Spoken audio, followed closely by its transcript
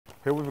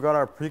Here we've got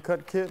our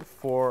pre-cut kit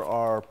for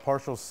our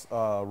partial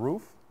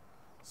roof.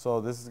 So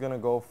this is gonna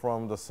go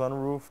from the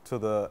sunroof to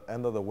the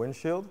end of the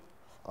windshield.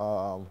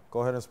 Go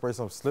ahead and spray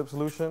some slip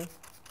solution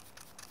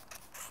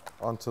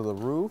onto the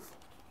roof.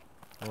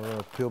 And we're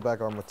gonna peel back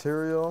our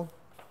material.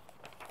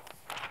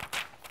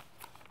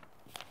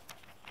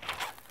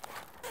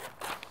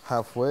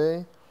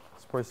 Halfway,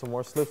 spray some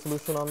more slip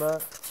solution on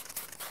that.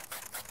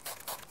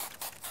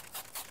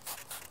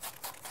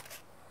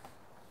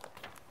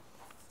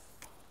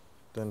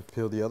 Then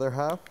peel the other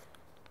half.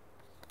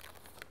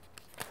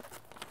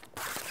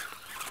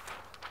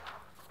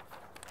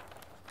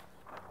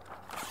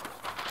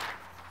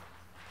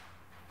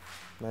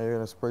 Now you're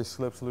going to spray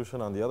slip solution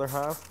on the other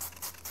half.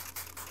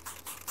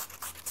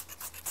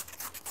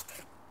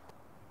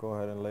 Go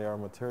ahead and lay our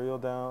material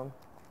down.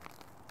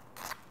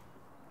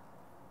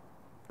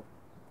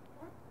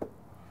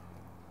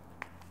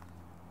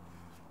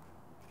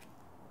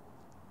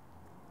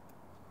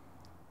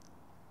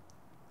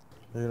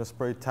 You're going to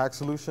spray tack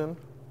solution.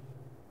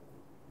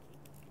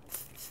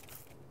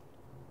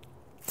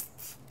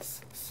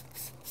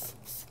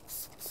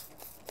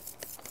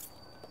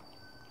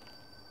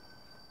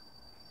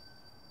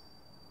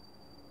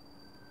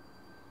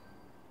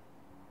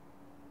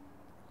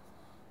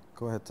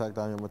 Go ahead, tack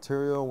down your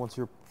material once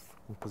you're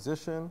in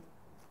position.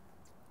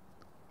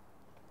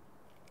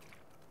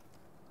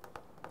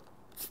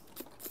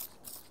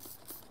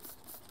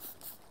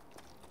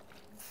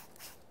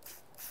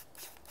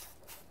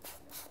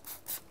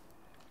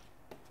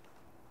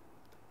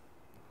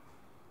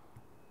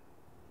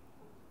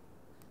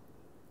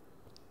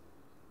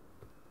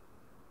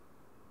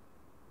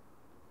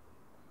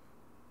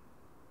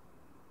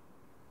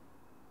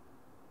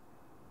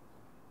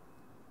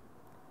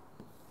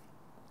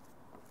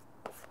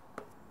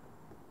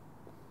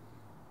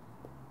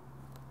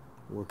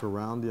 Work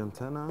around the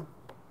antenna.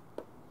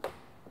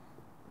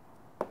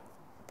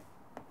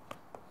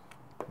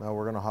 Now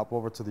we're gonna hop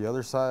over to the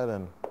other side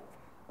and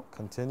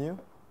continue.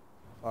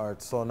 All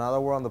right, so now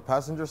that we're on the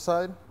passenger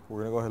side,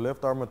 we're gonna go ahead and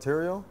lift our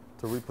material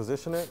to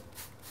reposition it.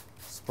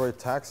 Spray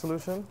tack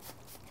solution.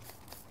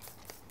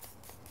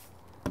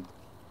 Now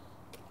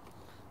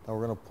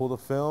we're gonna pull the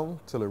film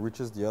till it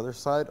reaches the other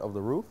side of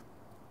the roof.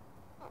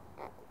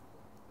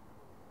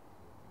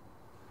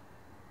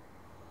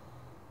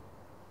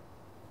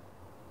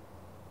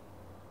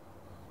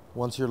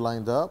 Once you're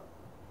lined up,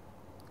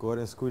 go ahead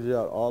and squeegee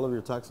out all of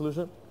your tack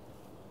solution.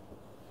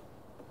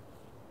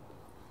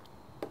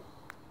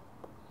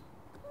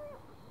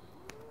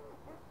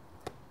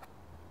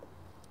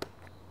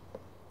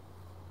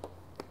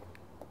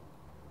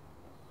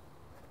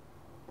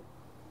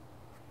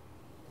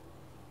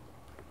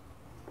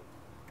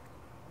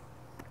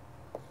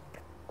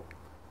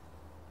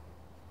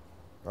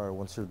 All right,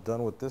 once you're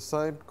done with this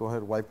side, go ahead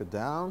and wipe it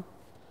down.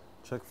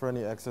 Check for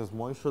any excess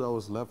moisture that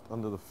was left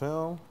under the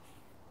film.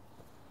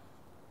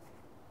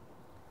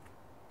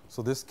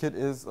 So this kit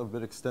is a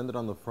bit extended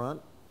on the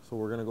front, so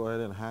we're gonna go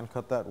ahead and hand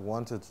cut that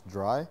once it's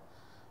dry.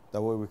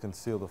 That way we can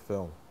seal the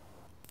film.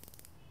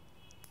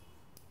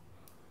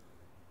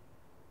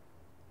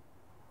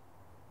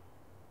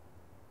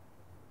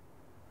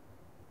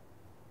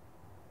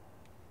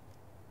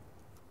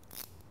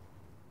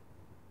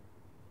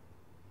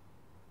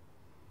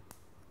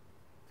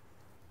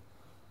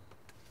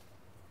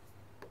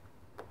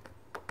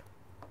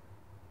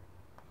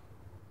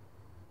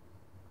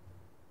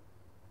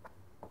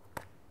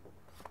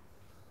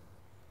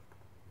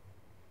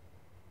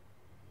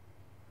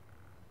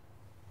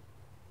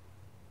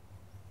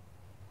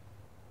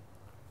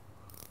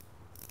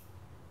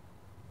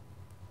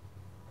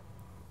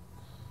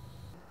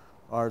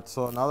 All right,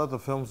 so now that the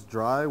film's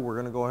dry, we're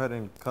gonna go ahead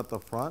and cut the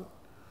front.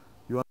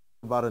 You want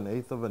about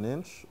 1/8 of an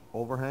inch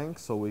overhang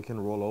so we can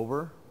roll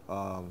over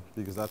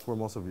because that's where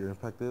most of your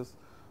impact is,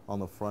 on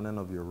the front end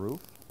of your roof.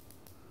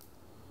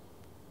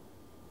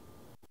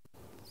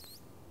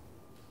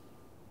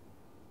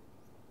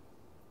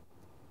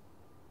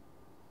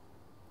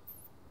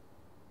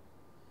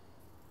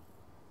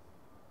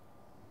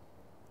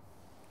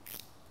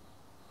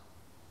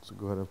 So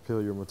go ahead and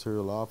peel your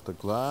material off the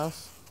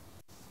glass.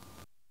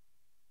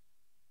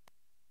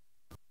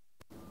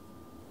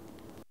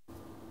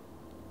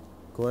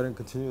 Go ahead and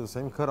continue the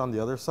same cut on the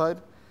other side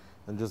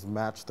and just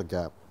match the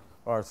gap.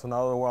 All right, so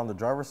now that we're on the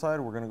driver's side,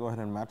 we're gonna go ahead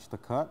and match the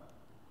cut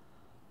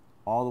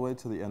all the way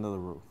to the end of the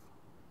roof.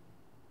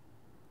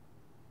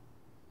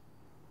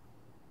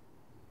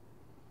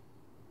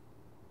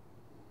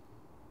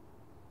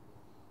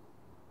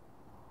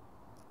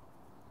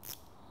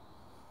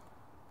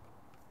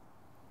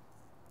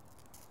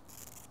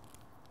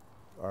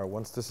 All right,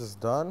 once this is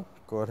done,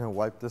 go ahead and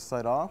wipe this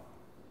side off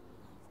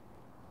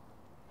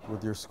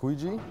with your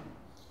squeegee.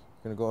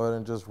 You're gonna go ahead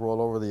and just roll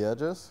over the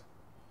edges.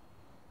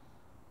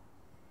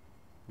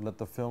 Let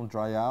the film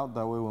dry out.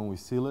 That way when we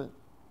seal it,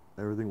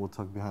 everything will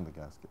tuck behind the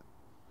gasket.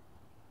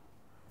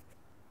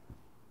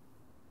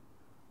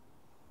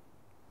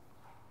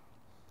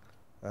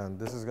 And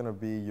this is gonna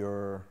be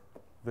your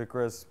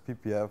Vicrez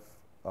PPF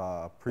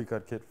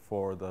pre-cut kit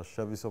for the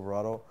Chevy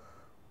Silverado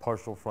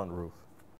partial front roof.